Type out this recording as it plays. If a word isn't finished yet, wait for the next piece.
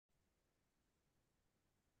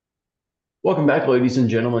Welcome back, ladies and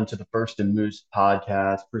gentlemen, to the First and Moose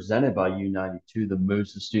podcast presented by U92, the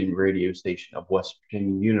Moose, the student radio station of West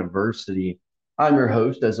Virginia University. I'm your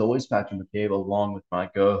host, as always, Patrick McCabe, along with my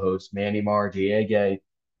co-host, Manny Mardiege.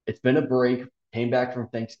 It's been a break, came back from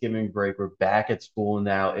Thanksgiving break. We're back at school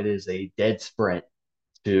now. It is a dead sprint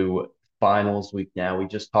to finals week now. We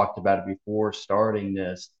just talked about it before starting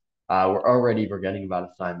this. We're already forgetting about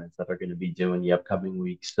assignments that are going to be due in the upcoming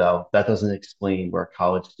weeks. So that doesn't explain where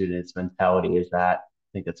college students' mentality is at. I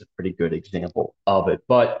think that's a pretty good example of it.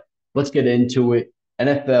 But let's get into it.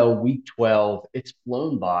 NFL Week 12, it's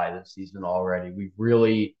flown by this season already.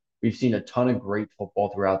 We've seen a ton of great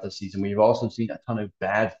football throughout the season. We've also seen a ton of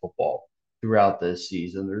bad football throughout this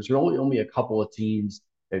season. There's really only a couple of teams,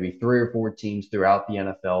 maybe three or four teams throughout the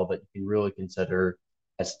NFL that you can really consider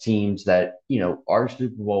as teams that, are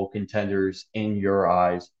Super Bowl contenders in your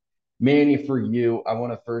eyes. Manny, for you, I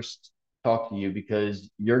want to first talk to you because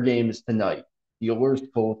your game is tonight. Steelers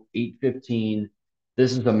Colts 8:15.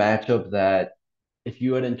 This is a matchup that if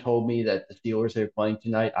you hadn't told me that the Steelers are playing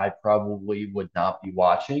tonight, I probably would not be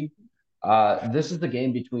watching. This is the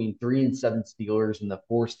game between 3-7 Steelers and the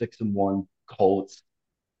 4-6-1 Colts.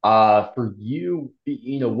 For you,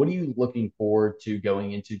 what are you looking forward to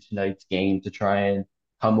going into tonight's game to try and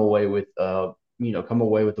come away with come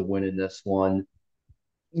away with the win in this one?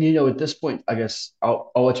 At this point, I guess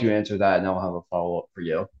I'll let you answer that and I'll have a follow-up for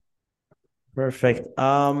you. Perfect.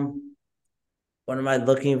 What am I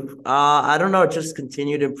looking? I don't know. Just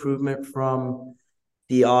continued improvement from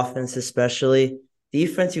the offense, especially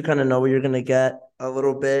defense. You kind of know what you're gonna get a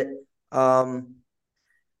little bit. Um,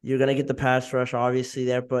 you're gonna get the pass rush, obviously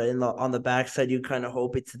there, but on the backside, you kind of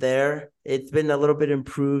hope it's there. It's been a little bit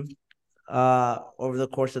improved over the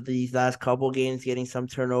course of these last couple games, getting some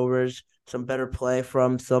turnovers, some better play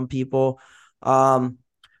from some people. Um,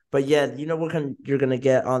 but yeah, you know what you're gonna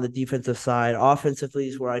get on the defensive side. Offensively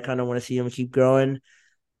is where I kind of want to see them keep growing.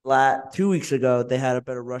 2 weeks ago, they had a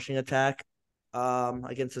better rushing attack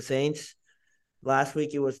against the Saints. Last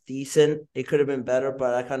week it was decent. It could have been better,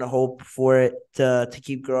 but I kind of hope for it to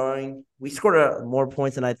keep growing. We scored more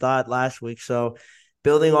points than I thought last week, so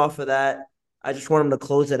building off of that, I just want them to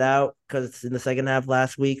close it out because in the second half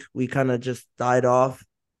last week we kind of just died off.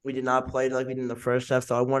 We did not play like we did in the first half,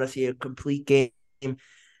 so I want to see a complete game,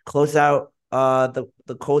 close out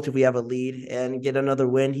the Colts if we have a lead, and get another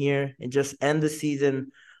win here, and just end the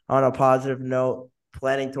season on a positive note,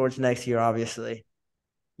 planning towards next year, obviously.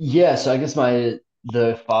 Yes, I guess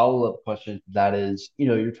the follow-up question to that is,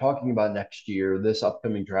 you're talking about next year. This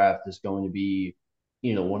upcoming draft is going to be,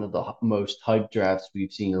 one of the most hyped drafts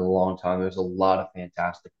we've seen in a long time. There's a lot of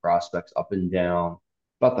fantastic prospects up and down,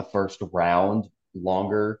 about the first round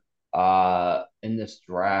longer in this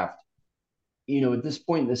draft. At this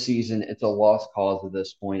point in the season, it's a lost cause at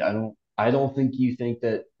this point. I don't think you think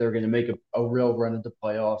that they're going to make a real run into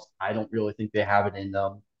playoffs. I don't really think they have it in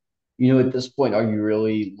them. At this point, are you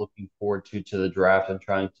really looking forward to the draft and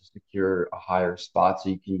trying to secure a higher spot so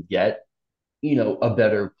you can get, a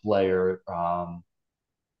better player,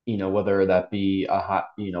 whether that be a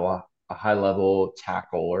high level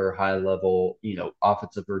tackle or high level,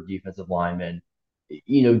 offensive or defensive lineman. Do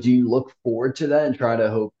you look forward to that and try to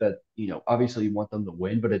hope that, obviously you want them to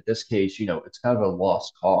win, but at this case, it's kind of a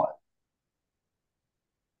lost cause.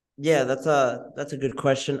 Yeah, that's a good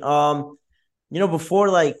question. Before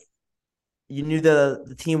like you knew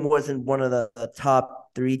the team wasn't one of the top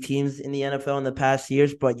three teams in the NFL in the past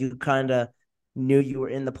years, but you kind of knew you were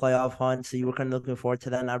in the playoff hunt, so you were kind of looking forward to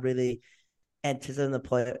that. Not really anticipating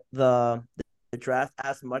the draft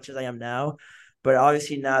as much as I am now, but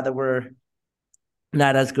obviously now that we're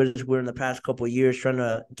not as good as we were in the past couple of years trying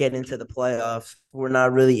to get into the playoffs. We're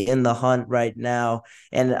not really in the hunt right now.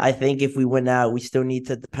 And I think if we win out, we still need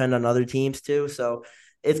to depend on other teams too. So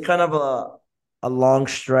it's kind of a long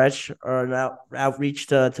stretch or an outreach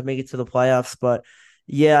to make it to the playoffs. But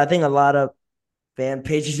yeah, I think a lot of fan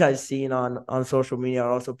pages I've seen on social media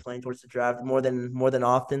are also playing towards the draft more than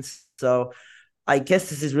often. So I guess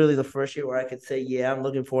this is really the first year where I could say, yeah, I'm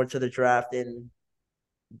looking forward to the draft in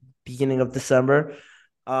beginning of December.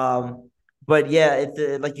 Um, but yeah,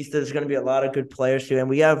 like you said, there's going to be a lot of good players too, and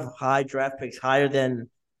we have high draft picks, higher than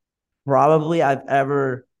probably I've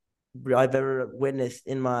ever witnessed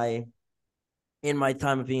in my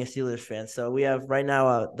time of being a Steelers fan. So we have right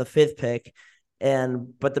now the fifth pick,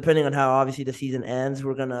 but depending on how obviously the season ends,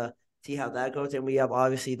 we're gonna see how that goes. And we have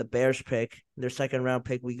obviously the Bears pick, their second round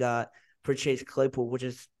pick. We got for Chase Claypool, which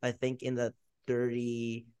is I think in the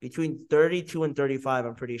 30 between 32 and 35.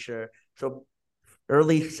 I'm pretty sure. So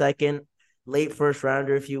early second, late first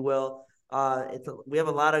rounder, if you will. We have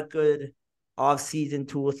a lot of good off-season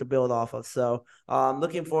tools to build off of. So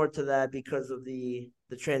looking forward to that because of the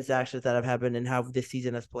transactions that have happened and how this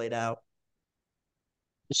season has played out.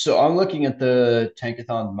 So I'm looking at the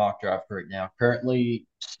Tankathon mock draft right now. Currently,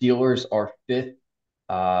 Steelers are fifth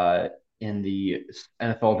uh, in the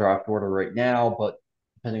NFL draft order right now, but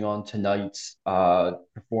depending on tonight's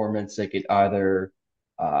performance, they could either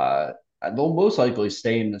uh, they'll most likely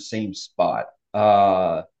stay in the same spot.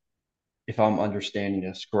 If I'm understanding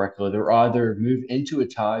this correctly, they'll either move into a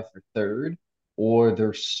tie for third, or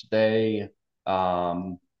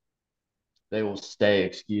um, they will stay,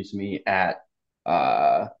 excuse me, at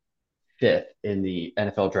uh, fifth in the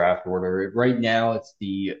NFL draft order. Right now, it's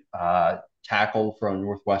the tackle from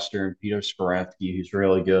Northwestern, Peter Skoransky, who's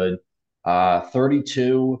really good.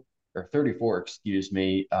 32 or 34, excuse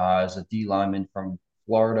me, is a D lineman from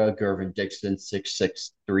Florida, Gervin Dixon,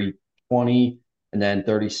 6'6", 320. And then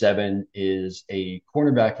 37 is a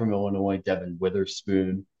cornerback from Illinois, Devin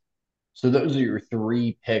Witherspoon. So those are your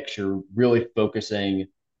three picks. You're really focusing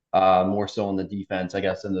more so on the defense, I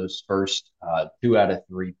guess, in those first two out of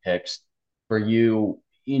three picks. For you,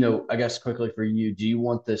 I guess quickly for you, do you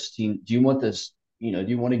want this team? Do you want this? Do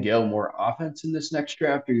you want to go more offense in this next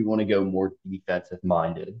draft, or you want to go more defensive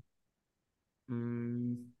minded?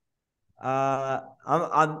 Mm,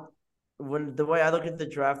 I'm when the way I look at the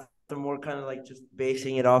draft, I'm more kind of like just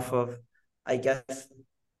basing it off of, I guess,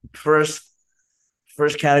 first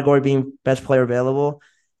first category being best player available.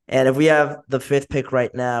 And if we have the fifth pick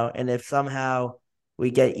right now, and if somehow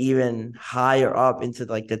we get even higher up into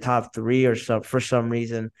like the top three or so for some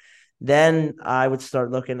reason, then I would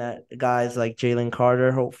start looking at guys like Jalen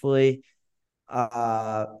Carter, hopefully,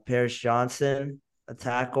 Paris Johnson, a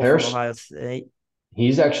tackle from Harris, Ohio State.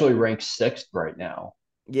 he's actually ranked sixth right now.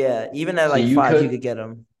 Yeah, even at So like you five, you could, could get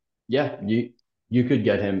him. yeah, you could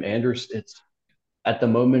get him. Anders, it's at the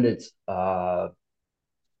moment it's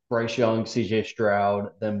Bryce Young, CJ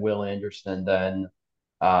Stroud, then Will Anderson, then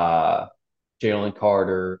uh, Jalen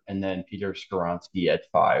Carter, and then Peter Skoronski at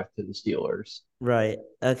five to the Steelers. Right.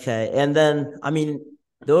 Okay. And then, I mean,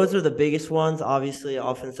 those are the biggest ones. Obviously,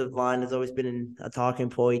 offensive line has always been a talking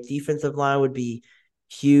point. Defensive line would be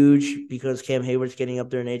huge because Cam Hayward's getting up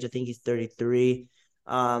there in age. I think he's 33.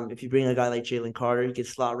 If you bring a guy like Jalen Carter, he could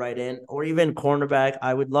slot right in, or even cornerback.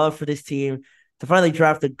 I would love for this team to finally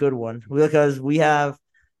draft a good one because we have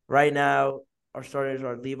right now our starters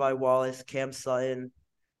are Levi Wallace, Cam Sutton,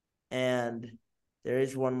 and there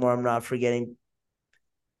is one more I'm not forgetting.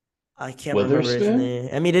 I can't remember his Witherspoon, name.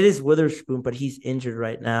 I mean, it is Witherspoon, but he's injured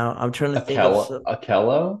right now. I'm trying to think of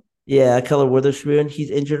Akello. yeah, Keller Witherspoon. He's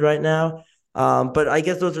injured right now. But I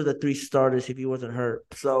guess those are the three starters if he wasn't hurt.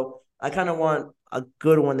 So I kind of want a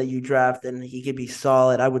good one that you draft and he could be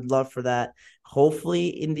solid. I would love for that. Hopefully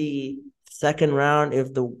in the second round,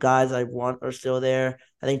 if the guys I want are still there.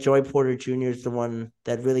 I think Joey Porter Jr. is the one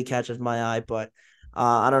that really catches my eye, but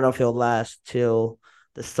I don't know if he'll last till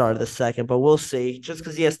the start of the second, but we'll see. Just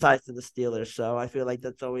because he has ties to the Steelers, so I feel like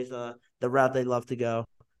that's always the route they love to go.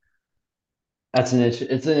 It's an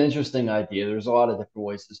interesting idea. There's a lot of different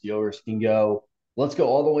ways the Steelers can go. Let's go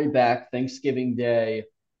all the way back. Thanksgiving Day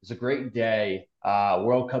was a great day.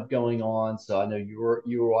 World Cup going on, so I know you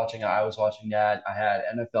were watching. I was watching that. I had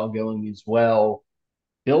NFL going as well.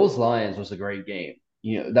 Bills Lions was a great game.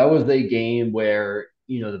 That was the game where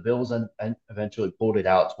the Bills eventually pulled it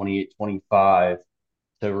out 28-25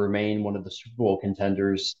 to remain one of the Super Bowl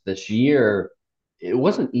contenders this year. It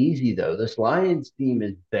wasn't easy though. This Lions team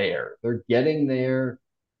is there. They're getting there.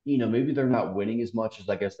 Maybe they're not winning as much as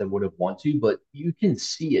I guess they would have want to, but you can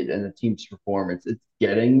see it in the team's performance. It's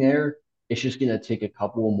getting there. It's just going to take a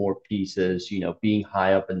couple more pieces, being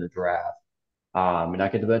high up in the draft. And I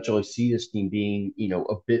could eventually see this team being,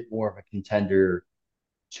 a bit more of a contender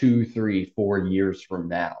 2, 3, 4 years from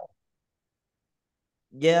now.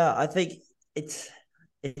 Yeah, I think it's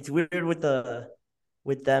it's weird with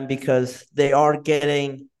with them because they are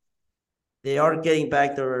getting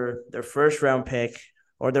back their first round pick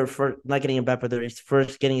or their first not getting it back, but they're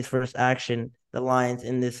first getting his first action, the Lions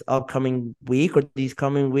in this upcoming week or these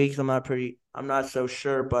coming weeks. I'm not so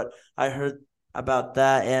sure, but I heard about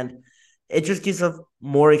that and it just gives us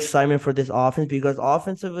more excitement for this offense because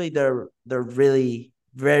offensively they're really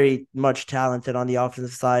very much talented on the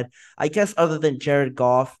offensive side. I guess other than Jared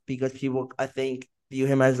Goff, because people I think view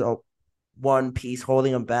him as a one piece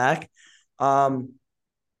holding him back. Um,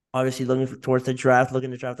 obviously looking towards the draft,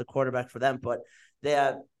 looking to draft a quarterback for them. But they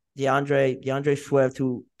have DeAndre Swift,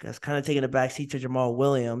 who has kind of taken a backseat to Jamal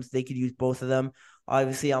Williams. They could use both of them.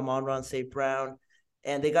 Obviously, Amon-Ra St. Brown.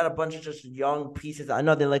 and they got a bunch of just young pieces. I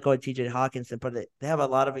know they let go of TJ Hawkinson, but they have a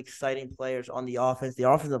lot of exciting players on the offense. The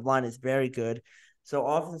offensive line is very good. So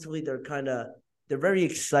offensively, they're very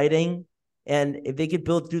exciting. And if they could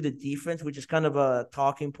build through the defense, which is kind of a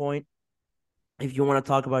talking point, if you want to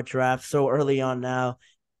talk about drafts so early on now,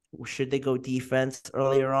 should they go defense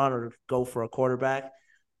earlier on or go for a quarterback?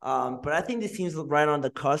 But I think this team's right on the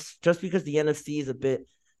cusp just because the NFC is a bit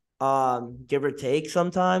give or take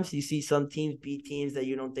sometimes. You see some teams beat teams that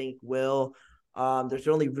you don't think will. There's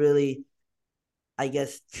only really, I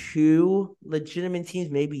guess, two legitimate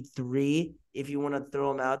teams, maybe three, if you want to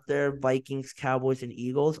throw them out there: Vikings, Cowboys, and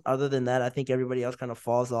Eagles. Other than that, I think everybody else kind of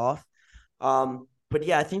falls off. But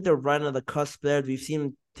yeah, I think they're right on the cusp there. We've seen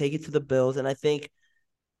them take it to the Bills, and I think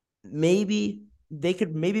maybe they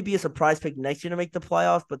could maybe be a surprise pick next year to make the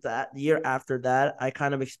playoffs, but that year after that, I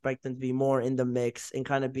kind of expect them to be more in the mix and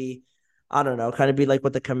kind of be, I don't know, kind of be like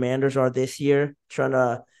what the Commanders are this year, trying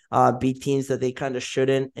to beat teams that they kind of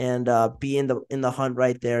shouldn't and be in the hunt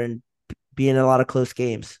right there and be in a lot of close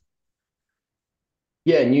games.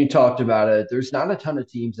 Yeah, and you talked about it. There's not a ton of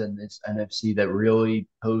teams in this NFC that really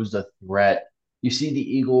pose a threat. You see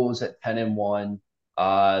the Eagles at 10-1.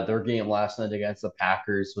 Their game last night against the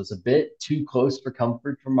Packers was a bit too close for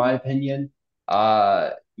comfort, from my opinion.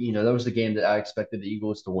 That was the game that I expected the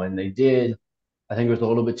Eagles to win. They did. I think it was a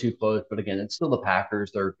little bit too close, but again, it's still the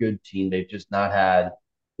Packers. They're a good team. They've just not had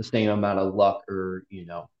the same amount of luck or,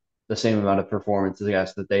 the same amount of performance, I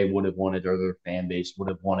guess, that they would have wanted or their fan base would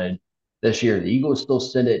have wanted this year. The Eagles still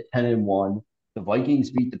sit at 10-1. The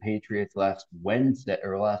Vikings beat the Patriots last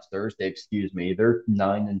Thursday, excuse me. They're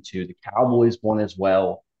 9-2. The Cowboys won as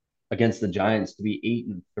well against the Giants to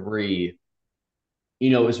be 8-3.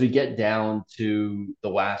 As we get down to the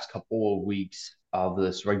last couple of weeks of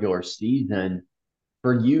this regular season,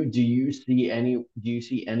 for you, do you see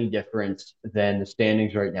any difference than the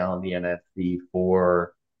standings right now in the NFC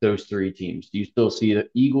for those three teams? Do you still see the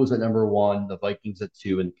Eagles at number one, the Vikings at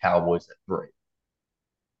two, and the Cowboys at three?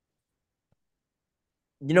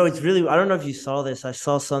 It's really, I don't know if you saw this. I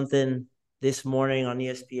saw something this morning on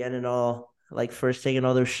ESPN and all, like first taking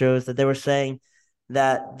all those shows that they were saying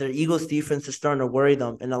that the Eagles defense is starting to worry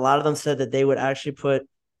them. And a lot of them said that they would actually put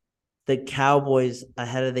the Cowboys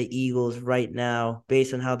ahead of the Eagles right now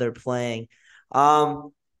based on how they're playing.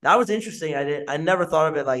 That was interesting. I never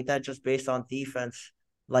thought of it like that just based on defense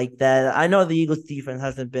like that. I know the Eagles defense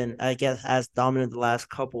hasn't been, I guess, as dominant the last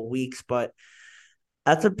couple weeks, but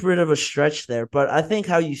that's a bit of a stretch there. But I think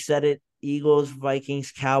how you said it, Eagles,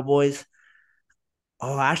 Vikings, Cowboys.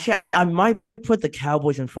 Oh, actually, I might put the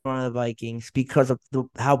Cowboys in front of the Vikings because of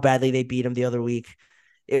how badly they beat them the other week.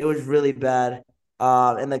 It was really bad.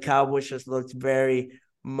 And the Cowboys just looked very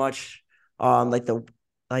much like the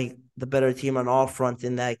better team on all fronts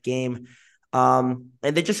in that game. And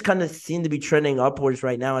they just kind of seem to be trending upwards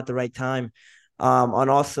right now at the right time. On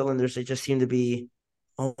all cylinders, they just seem to be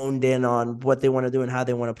honed in on what they want to do and how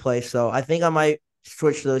they want to play. So I think I might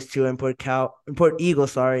switch those two and put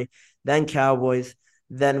Eagles, sorry, then Cowboys,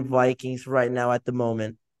 then Vikings right now at the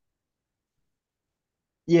moment.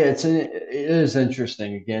 Yeah, it is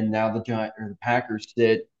interesting. Again, now the Packers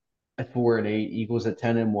sit at 4-8, Eagles at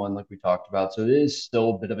 10-1, like we talked about. So it is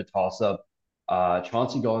still a bit of a toss up.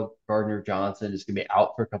 Chauncey Gardner Johnson is going to be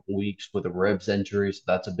out for a couple weeks with a ribs injury, so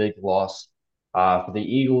that's a big loss for the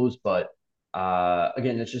Eagles. But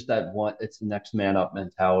again, it's just that one. It's the next man up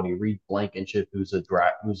mentality. Reed Blankenship, who's a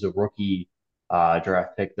rookie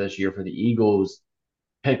draft pick this year for the Eagles,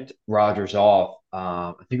 picked Rodgers off.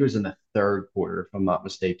 I think it was in the third quarter, if I'm not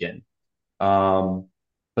mistaken. Um,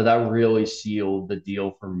 but that really sealed the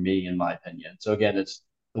deal for me, in my opinion. So again, it's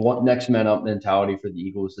the one next man up mentality for the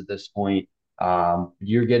Eagles at this point.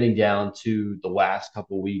 You're getting down to the last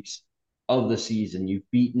couple of weeks of the season. You've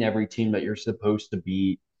beaten every team that you're supposed to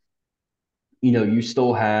beat. You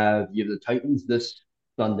have the Titans this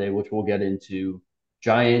Sunday, which we'll get into.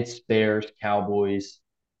 Giants, Bears, Cowboys,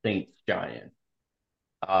 Saints, Giants.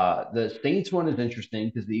 The Saints one is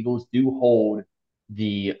interesting because the Eagles do hold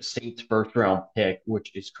the Saints first round pick,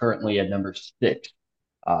 which is currently at number six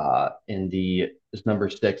is number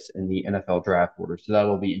six in the NFL draft order. So that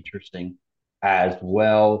will be interesting as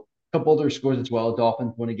well. A couple other scores as well.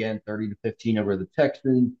 Dolphins win again, 30-15 over the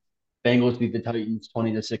Texans. Bengals beat the Titans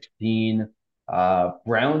 20-16.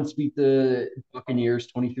 Browns beat the Buccaneers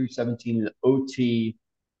 23-17 in OT.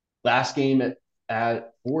 Last game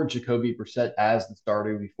for Jacoby Brissett as the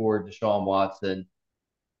starter before Deshaun Watson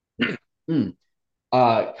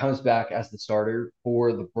comes back as the starter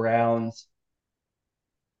for the Browns.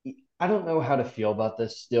 I don't know how to feel about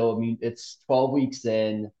this still. I mean, it's 12 weeks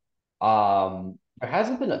in. there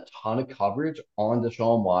hasn't been a ton of coverage on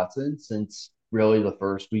Deshaun Watson since really the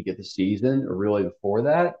first week of the season, or really before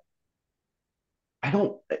that. I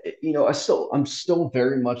don't, I'm still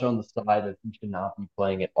very much on the side of he should not be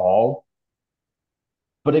playing at all.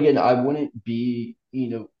 But again, I wouldn't be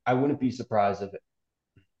surprised if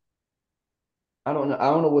I don't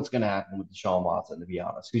know what's going to happen with Deshaun Watson, to be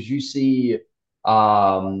honest, because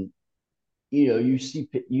um, you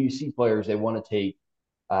see players they want to take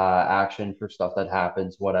action for stuff that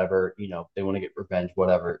happens, whatever, they want to get revenge,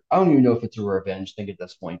 whatever. I don't even know if it's a revenge thing at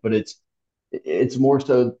this point, but it's more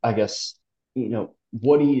so, I guess,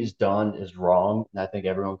 what he's done is wrong, and I think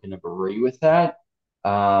everyone can agree with that.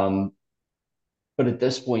 Um, but at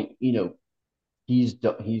this point, he's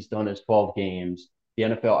done his 12 games. The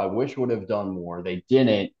NFL, I wish would have done more. They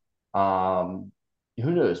didn't. Um,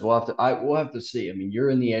 who knows? We'll have to see. I mean, you're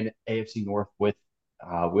in the AFC North with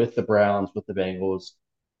the Browns, with the Bengals,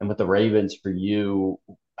 and with the Ravens. For you,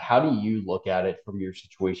 how do you look at it from your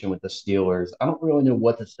situation with the Steelers? I don't really know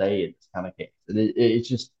what to say in this kind of case. It's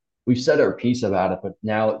just we've said our piece about it, but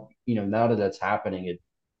now now that that's happening,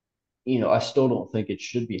 I still don't think it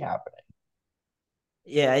should be happening.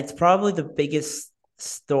 Yeah, it's probably the biggest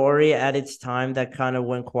story at its time that kind of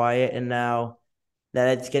went quiet, and now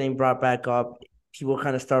that it's getting brought back up, people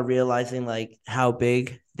kind of start realizing like how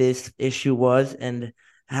big this issue was and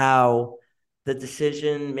how the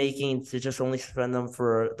decision making to just only suspend them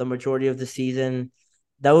for the majority of the season.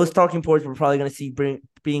 Those talking points we're probably going to see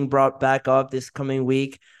being brought back up this coming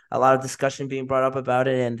week. A lot of discussion being brought up about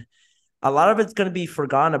it, and a lot of it's going to be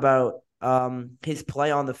forgotten about his play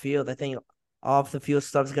on the field. I think off the field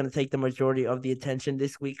stuff is going to take the majority of the attention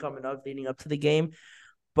this week coming up, leading up to the game.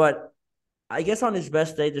 But I guess on his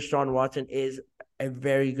best day, Deshaun Watson is a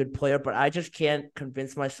very good player, but I just can't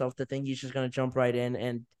convince myself to think he's just going to jump right in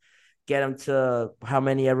and get him to how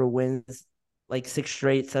many ever wins, like 6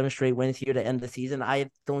 straight, 7 straight wins here to end the season.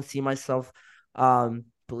 I don't see myself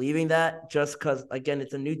believing that just because, again,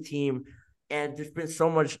 it's a new team and there's been so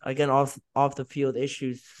much, again, off the field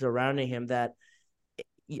issues surrounding him that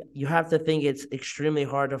you have to think it's extremely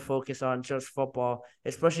hard to focus on just football,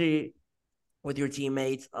 especially with your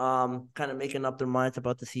teammates, kind of making up their minds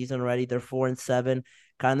about the season already. They're 4-7,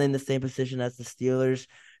 kind of in the same position as the Steelers,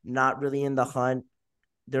 not really in the hunt.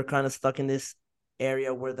 They're kind of stuck in this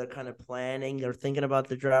area where they're kind of planning. They're thinking about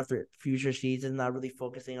the draft or future seasons, not really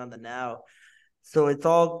focusing on the now. So it's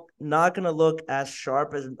all not going to look as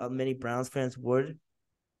sharp as many Browns fans would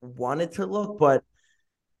want it to look, but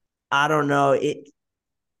I don't know.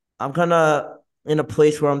 I'm kind of in a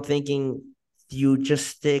place where I'm thinking, do you just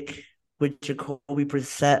stick with Jacoby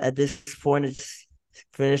Brissett at this point and just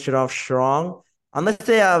finish it off strong? Unless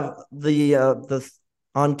they have the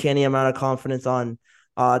uncanny amount of confidence on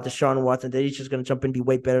Deshaun Watson that he's just going to jump in and be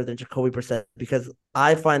way better than Jacoby Brissett, because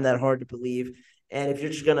I find that hard to believe. And if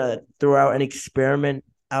you're just going to throw out an experiment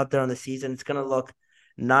out there on the season, it's going to look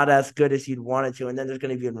not as good as you'd want it to. And then there's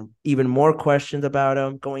going to be even more questions about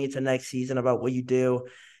him going into next season about what you do.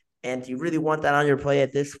 And do you really want that on your play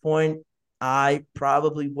at this point? I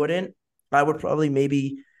probably wouldn't. I would probably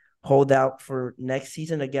maybe hold out for next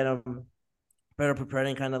season to get him better prepared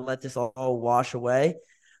and kind of let this all wash away.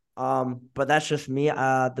 But that's just me.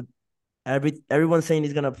 Everyone's saying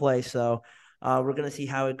he's gonna play, so we're gonna see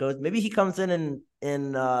how it goes. Maybe he comes in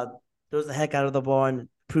and throws the heck out of the ball and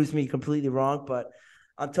proves me completely wrong. But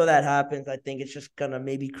until that happens, I think it's just gonna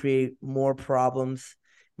maybe create more problems,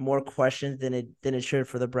 more questions than it should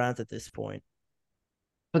for the Browns at this point.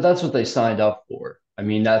 But that's what they signed up for. I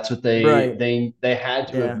mean, that's what Right. they had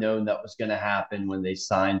to have Yeah. known that was going to happen when they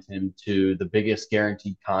signed him to the biggest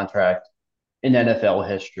guaranteed contract in NFL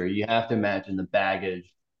history. You have to imagine the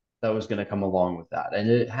baggage that was going to come along with that, and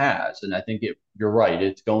it has. And I think you're right.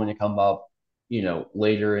 It's going to come up,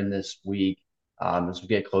 later in this week, as we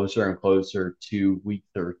get closer and closer to week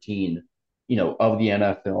 13, of the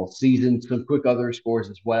NFL season. Some quick other scores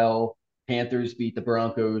as well. Panthers beat the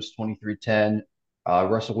Broncos 23-10.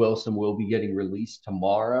 Russell Wilson will be getting released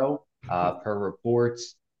tomorrow, per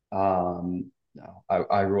reports. No,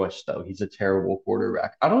 I wish though. He's a terrible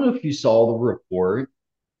quarterback. I don't know if you saw the report.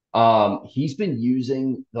 He's been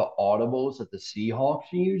using the audibles that the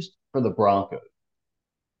Seahawks used for the Broncos.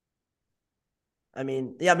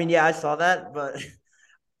 Yeah, I saw that, but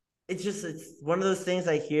it's one of those things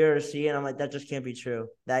I hear or see, and I'm like, that just can't be true.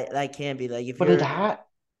 That can't be like if But it you're. had,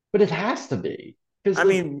 but it has to be because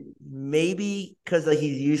Maybe because like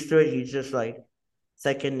he's used to it, he's just like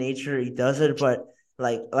second nature. He does it, but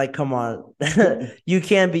come on, you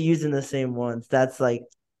can't be using the same ones. That's like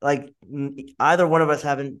either one of us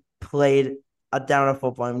haven't played a down of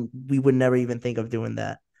football, and we would never even think of doing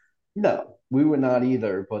that. No, we would not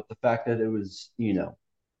either. But the fact that it was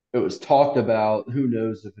talked about, who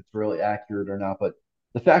knows if it's really accurate or not. But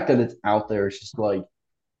the fact that it's out there is just like,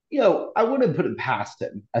 I wouldn't put it past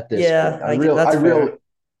him at this point. Yeah, I get that's fair.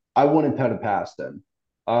 I wouldn't put it past him.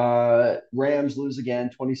 Rams lose again,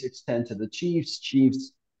 26-10 to the Chiefs.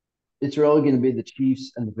 Chiefs, it's really going to be the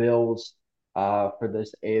Chiefs and the Bills for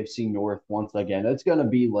this AFC North once again. It's going to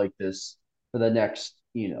be like this for the next,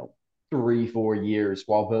 3, 4 years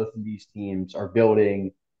while both of these teams are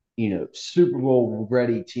building, Super Bowl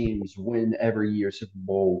ready teams win every year, Super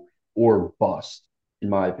Bowl or bust, in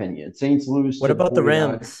my opinion. Saints lose What to the about the 49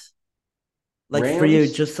 Rams? Like for you,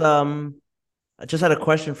 Rams. just I just had a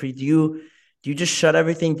question for you. Do you just shut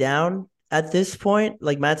everything down at this point?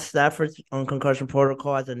 Like Matt Stafford's on concussion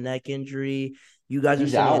protocol, has a neck injury. You guys are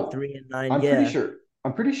He's sitting at out. 3-9. I'm pretty Yeah. sure.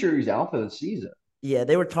 I'm pretty sure he's out for the season. Yeah,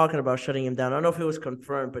 they were talking about shutting him down. I don't know if it was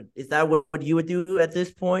confirmed, but is that what you would do at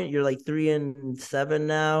this point? You're like 3-7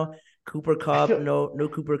 now. Cooper I Cup, feel no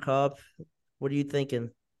Cooper Cup. What are you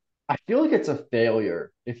thinking? I feel like it's a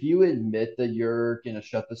failure. If you admit that you're going to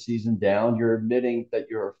shut the season down, you're admitting that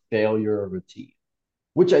you're a failure of a team,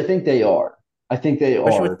 which I think they are. I think they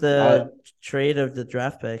Especially with are. the trade of the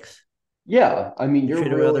draft picks. Yeah, I mean, They you're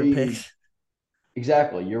traded away other really picks.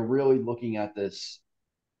 exactly. You're really looking at this.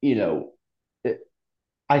 You know, it,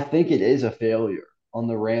 I think it is a failure on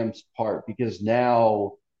the Rams' part because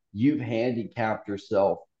now you've handicapped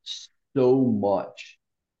yourself so much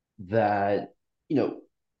that you know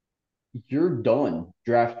you're done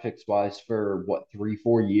draft picks wise for what 3,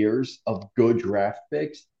 4 years of good draft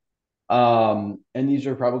picks. And these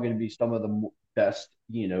are probably going to be some of the best,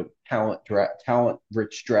 talent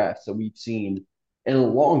rich drafts that we've seen in a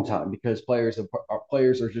long time because players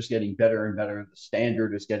are just getting better and better. The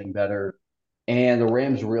standard is getting better, and the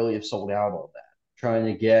Rams really have sold out on that, trying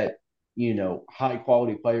to get high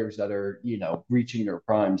quality players that are reaching their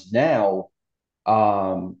primes now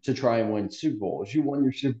to try and win Super Bowls. You won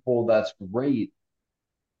your Super Bowl, that's great.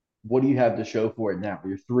 What do you have to show for it now?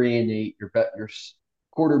 You're 3-8. Your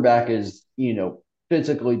quarterback is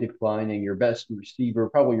physically declining. Your best receiver,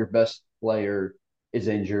 probably your best player, is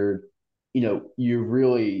injured.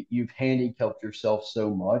 You've handicapped yourself so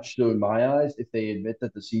much. So in my eyes, if they admit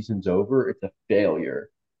that the season's over, it's a failure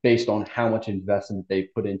based on how much investment they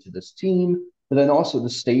put into this team, but then also the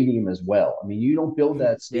stadium as well. I mean, you don't build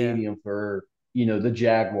that Yeah. stadium for the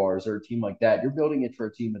Jaguars or a team like that. You're building it for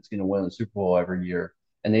a team that's going to win the Super Bowl every year.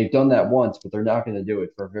 And they've done that once, but they're not going to do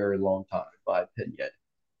it for a very long time, in my opinion.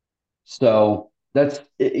 So it's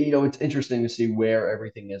interesting to see where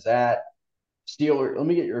everything is at. Steeler, let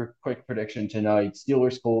me get your quick prediction tonight.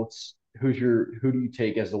 Steelers Colts. Who do you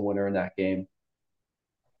take as the winner in that game?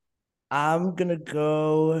 I'm gonna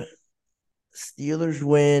go Steelers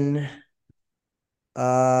win.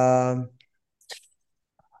 I'm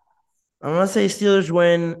gonna say Steelers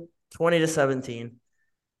win 20-17.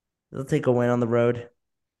 They'll take a win on the road.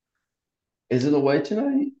 Is it away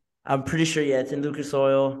tonight? I'm pretty sure, yeah, it's in Lucas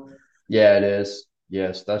Oil. Yeah, it is.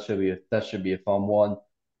 Yes, that should be a fun one.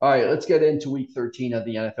 All right, let's get into week 13 of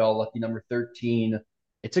the NFL. Lucky number 13.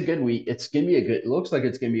 It's a good week. It looks like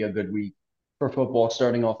it's gonna be a good week for football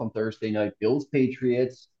starting off on Thursday night. Bills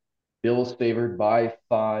Patriots. Bills favored by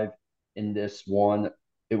 5 in this one.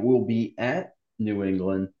 It will be at New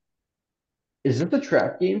England. Is it the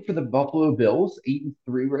trap game for the Buffalo Bills?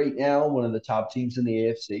 8-3 right now, one of the top teams in the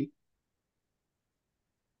AFC.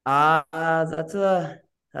 That's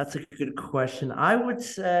a good question. I would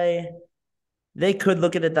say they could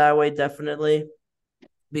look at it that way, definitely,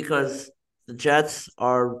 because the Jets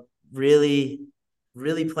are really,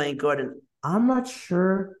 really playing good, and I'm not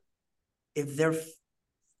sure if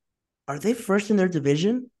are they first in their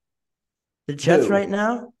division? The Jets Who? right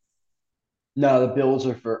now? No, the Bills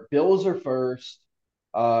are first. Bills are first.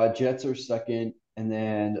 Jets are second, and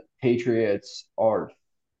then Patriots are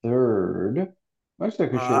third. I'm not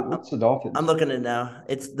exactly sure. Uh, What's the I'm Dolphins? looking at it now.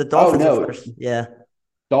 It's the Oh Dolphins are no, first. Yeah.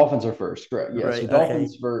 Dolphins are first. Correct. Yeah. So Right. Okay.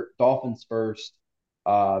 Dolphins first.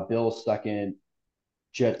 Bills second.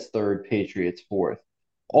 Jets third. Patriots fourth.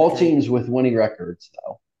 All Okay. teams with winning records,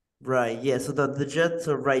 though. Right. Yeah. So the Jets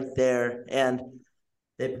are right there, and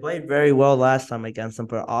they played very well last time against them.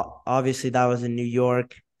 But obviously, that was in New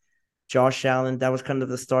York. Josh Allen. That was kind of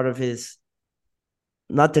the start of his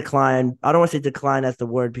not decline. I don't want to say decline as the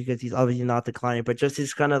word because he's obviously not declining, but just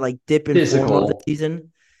his kind of like dip in form of the Physical,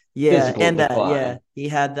 season. Yeah, physical and that, yeah, decline. he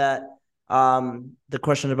had that. The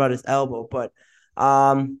question about his elbow, but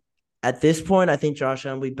um, at this point, I think Josh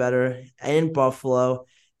Allen will be better in Buffalo.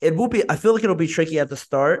 It will be. I feel like it'll be tricky at the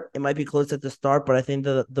start. It might be close at the start, but I think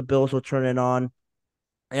the Bills will turn it on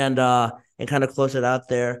and kind of close it out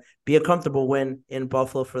there. Be a comfortable win in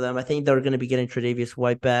Buffalo for them. I think they're going to be getting Tre'Davious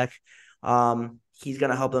White back. He's going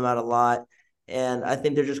to help them out a lot. And I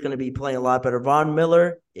think they're just going to be playing a lot better. Von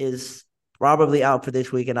Miller is probably out for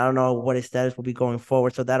this week, and I don't know what his status will be going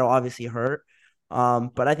forward. So that'll obviously hurt.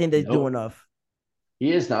 But I think they do Nope. enough.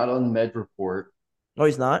 He is not on the med report. Oh,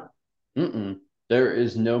 he's not? Mm-mm. There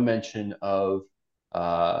is no mention of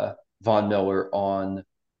uh, Von Miller on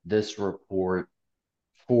this report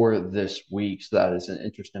for this week. So that is an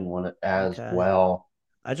interesting one as Okay. well.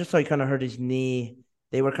 I just saw he kind of hurt his knee.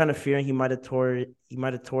 They were kind of fearing he might have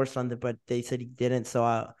tore something, but they said he didn't. So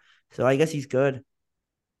I guess he's good.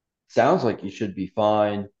 Sounds like he should be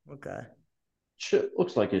fine. Okay.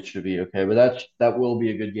 Looks like it should be okay, but that will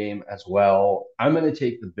be a good game as well. I'm going to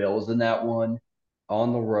take the Bills in that one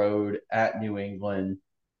on the road at New England.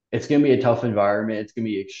 It's going to be a tough environment. It's going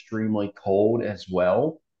to be extremely cold as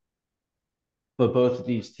well, but both of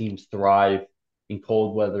these teams thrive in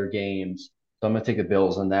cold weather games. So I'm going to take the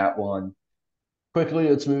Bills in that one. Quickly,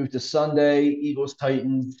 let's move to Sunday. Eagles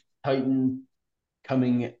Titans. Titans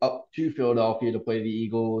coming up to Philadelphia to play the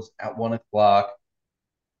Eagles at 1 o'clock.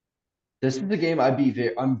 This is the game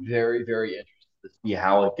I'm very, very interested to see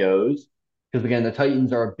how it goes. Because again, the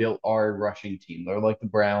Titans are a rushing team. They're like the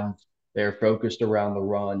Browns. They're focused around the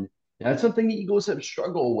run. And that's something the Eagles have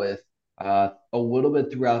struggled with a little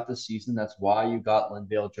bit throughout the season. That's why you got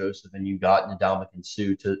Linville Joseph and you got Ndamukong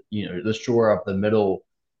Suh to, the shore up the middle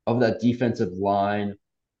of that defensive line.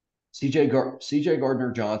 CJ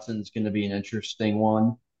Gardner Johnson is going to be an interesting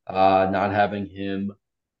one. Not having him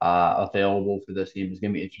available for this game is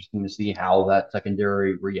going to be interesting to see how that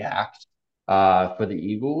secondary reacts for the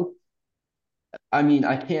Eagles. I mean,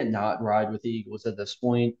 I can't not ride with the Eagles at this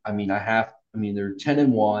point. I mean, they're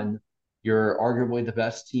 10-1. You're arguably the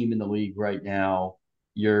best team in the league right now.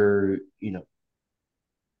 You're, you know,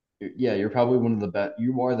 yeah, you're probably one of the best.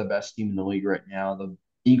 You are the best team in the league right now. The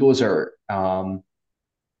Eagles are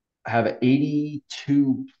have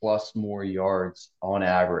 82 plus more yards on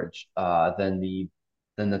average than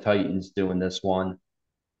the Titans do in this one.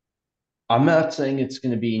 I'm not saying it's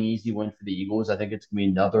going to be an easy win for the Eagles. I think it's going to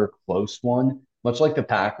be another close one. Much like the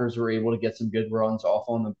Packers were able to get some good runs off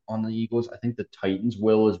on the Eagles, I think the Titans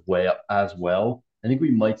will as well. I think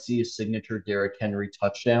we might see a signature Derrick Henry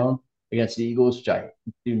touchdown against the Eagles, which I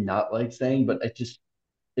do not like saying, but it just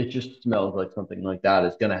smells like something like that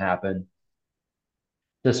is going to happen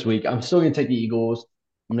this week. I'm still going to take the Eagles.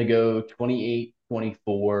 I'm going to go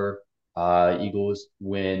 28-24. Eagles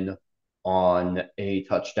win on a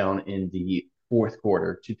touchdown in the fourth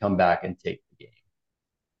quarter to come back and take the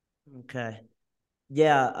game. Okay.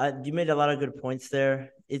 Yeah, you made a lot of good points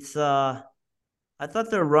there. I thought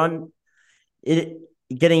the run it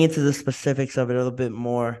getting into the specifics of it a little bit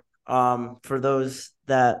more. For those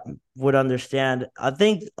that would understand, I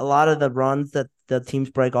think a lot of the runs that the teams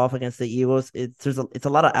break off against the Eagles, it's a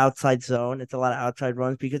lot of outside zone. It's a lot of outside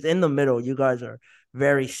runs because in the middle, you guys are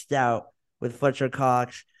very stout with Fletcher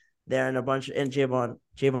Cox there and a bunch and Javon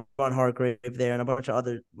Hargrave there and a bunch of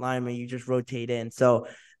other linemen. You just rotate in, so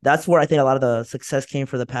that's where I think a lot of the success came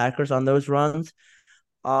for the Packers on those runs.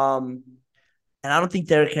 Um, and I don't think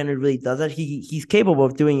Derrick Henry really does that. He's capable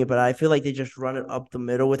of doing it, but I feel like they just run it up the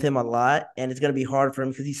middle with him a lot, and it's gonna be hard for him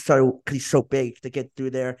because he's so big to get through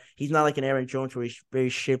there. He's not like an Aaron Jones where he's very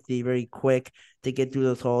shifty, very quick to get through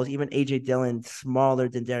those holes. Even AJ Dillon smaller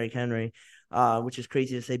than Derrick Henry, which is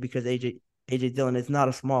crazy to say because AJ Dillon is not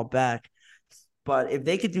a small back. But if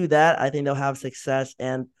they could do that, I think they'll have success.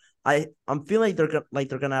 And I'm feeling they're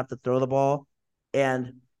gonna have to throw the ball,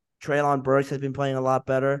 and Treylon Burks has been playing a lot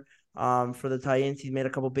better for the Titans. He's made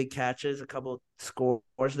a couple big catches, a couple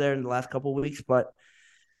scores there in the last couple of weeks. But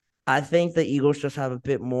I think the Eagles just have a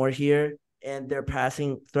bit more here, and their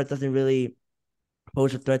passing threat doesn't really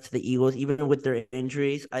pose a threat to the Eagles, even with their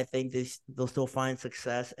injuries. I think they'll still find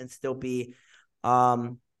success and still be,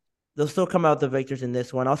 um, they'll still come out the victors in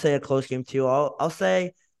this one. I'll say a close game too. I'll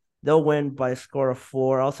say they'll win by a score of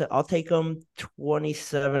 4. I'll take them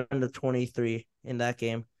 27-23 in that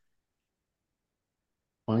game.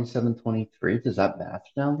 27-23. Does that math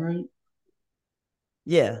sound right?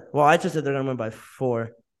 Yeah. Well, I just said they're gonna win by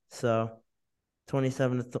 4, so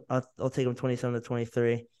 27. I'll take them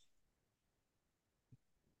 27-23.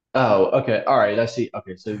 Oh, okay. All right. I see.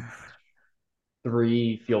 Okay. So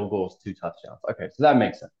 3 field goals, 2 touchdowns. Okay. So that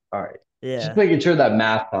makes sense. All right. Just Yeah. making sure that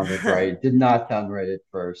math sounded right. Did not sound right at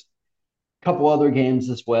first. Couple other games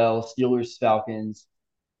as well. Steelers, Falcons.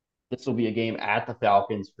 This will be a game at the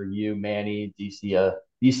Falcons for you, Manny. Do you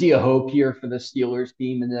see a hope here for the Steelers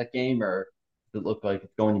team in that game, or does it look like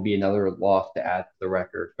it's going to be another loss to add to the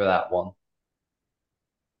record for that one?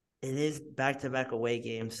 It is back-to-back away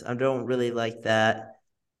games. I don't really like that.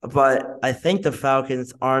 But I think the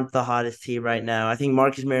Falcons aren't the hottest team right now. I think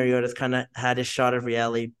Marcus Mariota's kind of had his shot of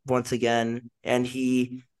reality once again, and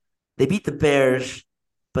they beat the Bears,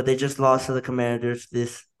 but they just lost to the Commanders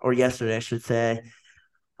this or yesterday, I should say.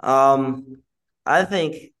 Um, I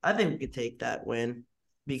think we could take that win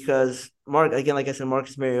because Mark again, like I said,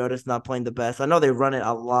 Marcus Mariota's not playing the best. I know they run it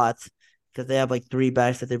a lot because they have like three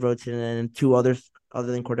backs that they rotate in and two others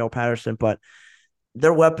other than Cordell Patterson, but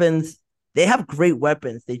their weapons, they have great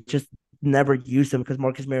weapons. They just never use them because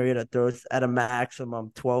Marcus Mariota throws at a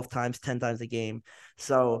maximum 12 times, 10 times a game.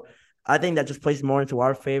 So I think that just plays more into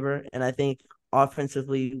our favor. And I think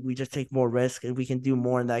offensively, we just take more risk and we can do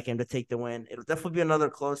more in that game to take the win. It'll definitely be another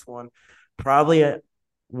close one. Probably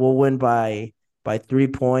we'll win by 3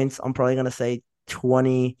 points. I'm probably gonna say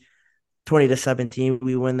 20 to 17.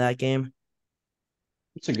 We win that game.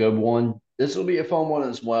 It's a good one. This will be a fun one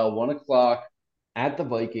as well. 1 o'clock at the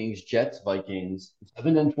Vikings, Jets, Vikings.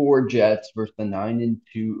 7-4 Jets versus the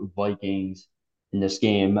 9-2 Vikings in this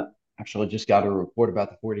game. Actually, just got a report about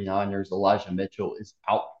the 49ers. Elijah Mitchell is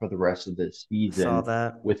out for the rest of this Saw season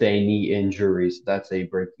that. with a knee injury. So that's a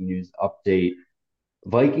breaking news update.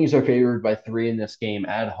 Vikings are favored by 3 in this game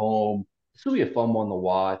at home. This will be a fun one to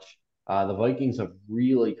watch. The Vikings have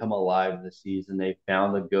really come alive this season. They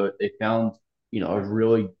found, a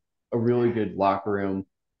really good locker room.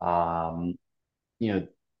 Um,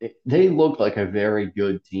 they look like a very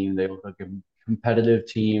good team. They look like a competitive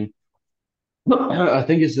team. I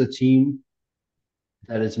think it's a team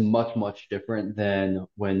that is much, much different than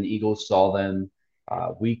when the Eagles saw them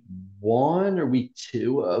week 1 or week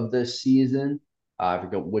 2 of this season. I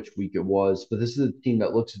forget which week it was, but this is a team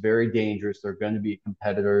that looks very dangerous. They're going to be a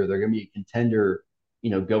competitor. They're going to be a contender,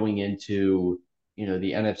 going into,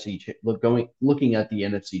 the looking at the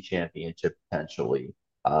NFC Championship potentially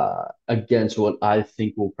against what I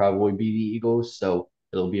think will probably be the Eagles. So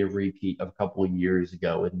it'll be a repeat of a couple of years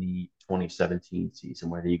ago in the 2017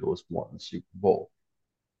 season where the Eagles won the Super Bowl.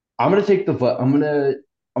 I'm gonna take the I'm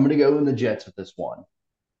gonna go in the Jets with this one.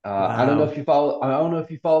 Wow. I don't know if you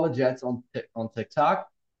follow the Jets on TikTok.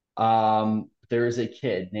 There is a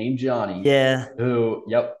kid named Johnny Yeah, who,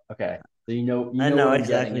 yep, okay. So you I know know what I'm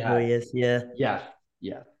getting exactly who at. he is. Yeah. Yeah,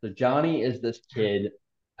 yeah. So Johnny is this kid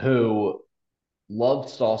who loved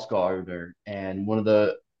Sauce Gardner, and one of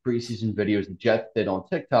the preseason videos the Jets did on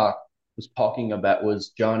TikTok was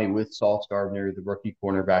Johnny with Sauce Gardner, the rookie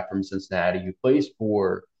cornerback from Cincinnati, who plays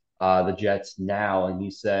for the Jets now, and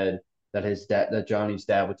he said that Johnny's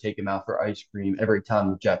dad would take him out for ice cream every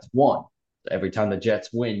time the Jets won. So every time the Jets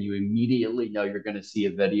win, you immediately know you're going to see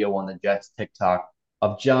a video on the Jets TikTok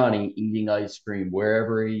of Johnny eating ice cream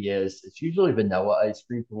wherever he is. It's usually vanilla ice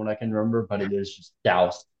cream from what I can remember, but it is just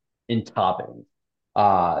doused in toppings.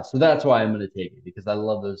 So that's why I'm going to take it because I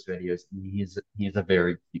love those videos. And he's a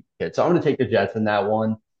very cute kid. So I'm going to take the Jets in that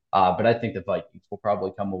one. But I think the Vikings will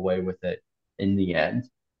probably come away with it in the end.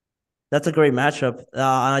 That's a great matchup.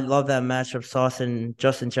 I love that matchup, Sauce and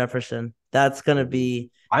Justin Jefferson. I didn't That's even gonna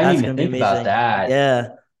be think about amazing. that. Yeah,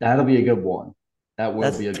 That'll be a good one. That will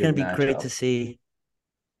that's be a gonna good be great matchup. to see.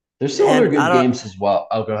 There's some other And I good don't. games as well.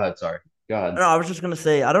 Oh, go ahead. Sorry. Go ahead. No, I was just gonna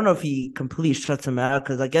say I don't know if he completely shuts him out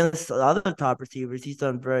because against the other top receivers, he's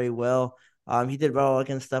done very well. He did well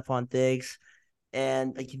against Stephon Diggs,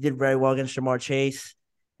 and like he did very well against Jamar Chase,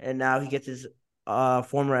 and now he gets his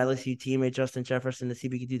former LSU teammate Justin Jefferson to see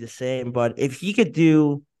if he could do the same. But if he could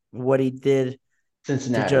do what he did to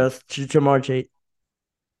Cincinnati. just to Jamar Chase,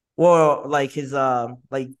 well, like his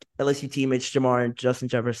like LSU teammates Jamar and Justin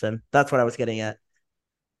Jefferson. That's what I was getting at.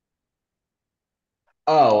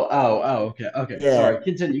 Okay. Okay. Yeah, Sorry.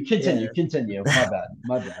 yeah. Continue. My bad.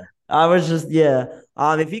 My bad. I was just yeah.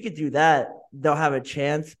 If he could do that, they'll have a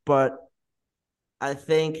chance. But I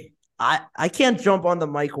think I can't jump on the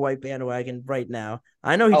Mike White bandwagon right now.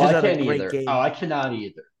 I know he Oh, just I had a can't great either. Oh, game, I cannot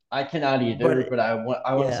either. I cannot either, but but I want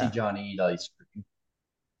to see yeah, Johnny eat ice cream.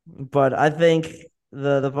 but I think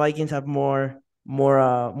the Vikings have more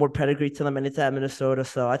pedigree to them, and it's at Minnesota,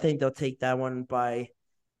 so I think they'll take that one by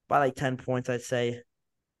like 10 points. I'd say.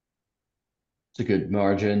 It's a good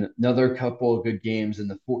margin. Another couple of good games in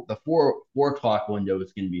the four o'clock window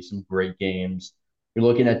is going to be some great games. You're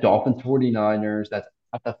looking at Dolphins 49ers. That's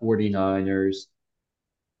at the 49ers.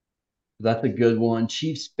 That's a good one.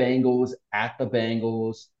 Chiefs Bengals at the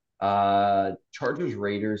Bengals. Chargers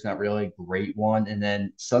Raiders, not really a great one. And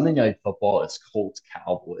then Sunday Night Football is Colts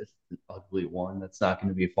Cowboys, an ugly one. That's not going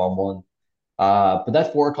to be a fun one. But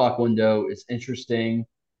that 4 o'clock window is interesting.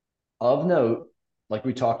 Of note, like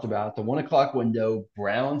we talked about, the 1 o'clock window,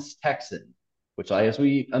 Browns Texans, which as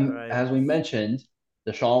we Right. as we mentioned,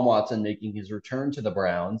 Deshaun Watson making his return to the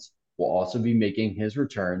Browns will also be making his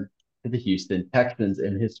return to the Houston Texans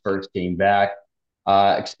in his first game back.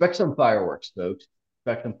 Expect some fireworks, folks.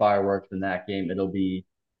 Expect some fireworks in that game. It'll be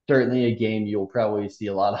certainly a game you'll probably see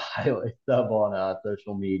a lot of highlights of on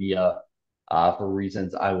social media for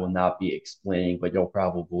reasons I will not be explaining, but you'll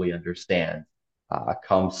probably understand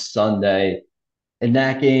come Sunday. In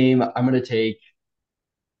that game, I'm going to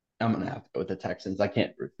have to go with the Texans. I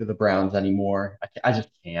can't root for the Browns anymore. I just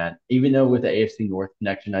can't. Even though with the AFC North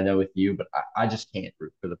connection, I know with you, but I just can't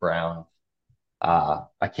root for the Browns.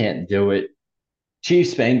 I can't do it.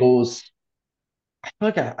 Chiefs Bengals. I feel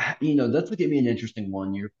like that's going to be an interesting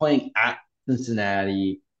one. You're playing at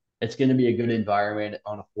Cincinnati. It's going to be a good environment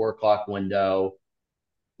on a 4 o'clock window.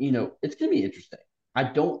 It's going to be interesting. I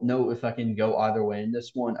don't know if I can go either way in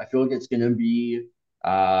this one. I feel like it's going to be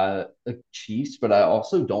the Chiefs, but I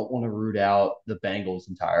also don't want to root out the Bengals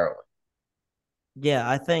entirely. Yeah,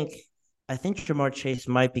 I think Jamar Chase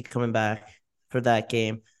might be coming back for that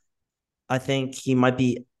game. I think he might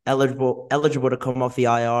be eligible to come off the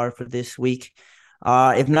IR for this week.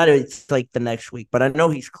 If not, it's like the next week. But I know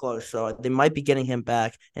he's close, so they might be getting him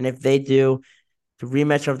back. And if they do, the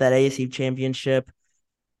rematch of that AFC Championship,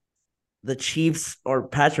 the Chiefs or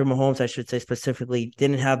Patrick Mahomes, I should say specifically,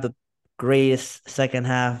 didn't have the greatest second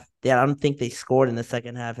half. Yeah, I don't think they scored in the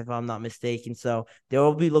second half, if I'm not mistaken. So they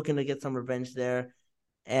will be looking to get some revenge there.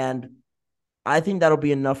 And I think that'll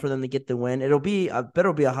be enough for them to get the win. I bet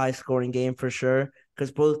it'll be a high scoring game for sure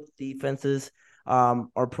because both defenses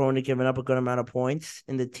are prone to giving up a good amount of points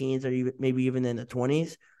in the teens or maybe even in the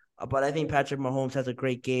 20s. But I think Patrick Mahomes has a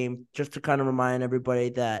great game just to kind of remind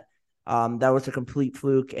everybody that that was a complete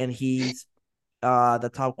fluke and he's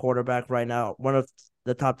the top quarterback right now, one of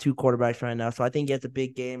the top two quarterbacks right now. So I think he has a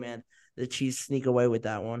big game and the Chiefs sneak away with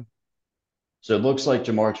that one. So it looks like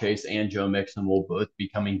Jamar Chase and Joe Mixon will both be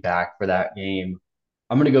coming back for that game.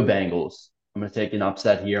 I'm going to go Bengals. I'm going to take an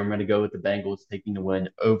upset here. I'm going to go with the Bengals taking the win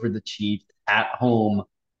over the Chiefs at home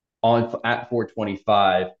on at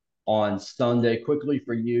 425 on Sunday. Quickly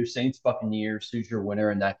for you, Saints Buccaneers. Who's your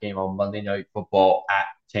winner in that game on Monday Night Football at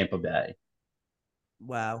Tampa Bay?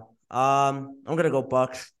 Wow. I'm gonna go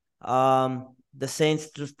Bucks. The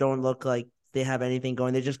Saints just don't look like they have anything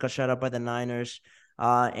going. They just got shut up by the Niners.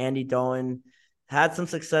 Andy Dalton had some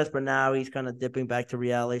success, but now he's kind of dipping back to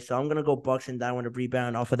reality. So I'm gonna go Bucks and that one to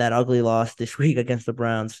rebound off of that ugly loss this week against the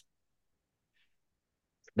Browns.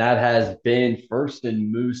 That has been First and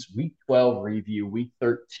Moose Week 12 review, Week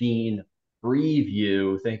 13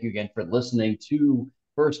 preview. Thank you again for listening to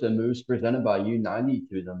First and Moose, presented by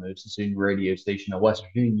U92, the Moose, the student radio station at West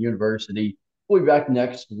Virginia University. We'll be back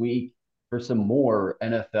next week for some more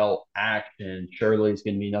NFL action. Surely it's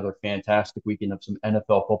going to be another fantastic weekend of some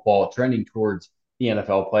NFL football, trending towards the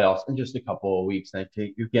NFL playoffs in just a couple of weeks. Thank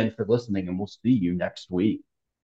you again for listening, and we'll see you next week.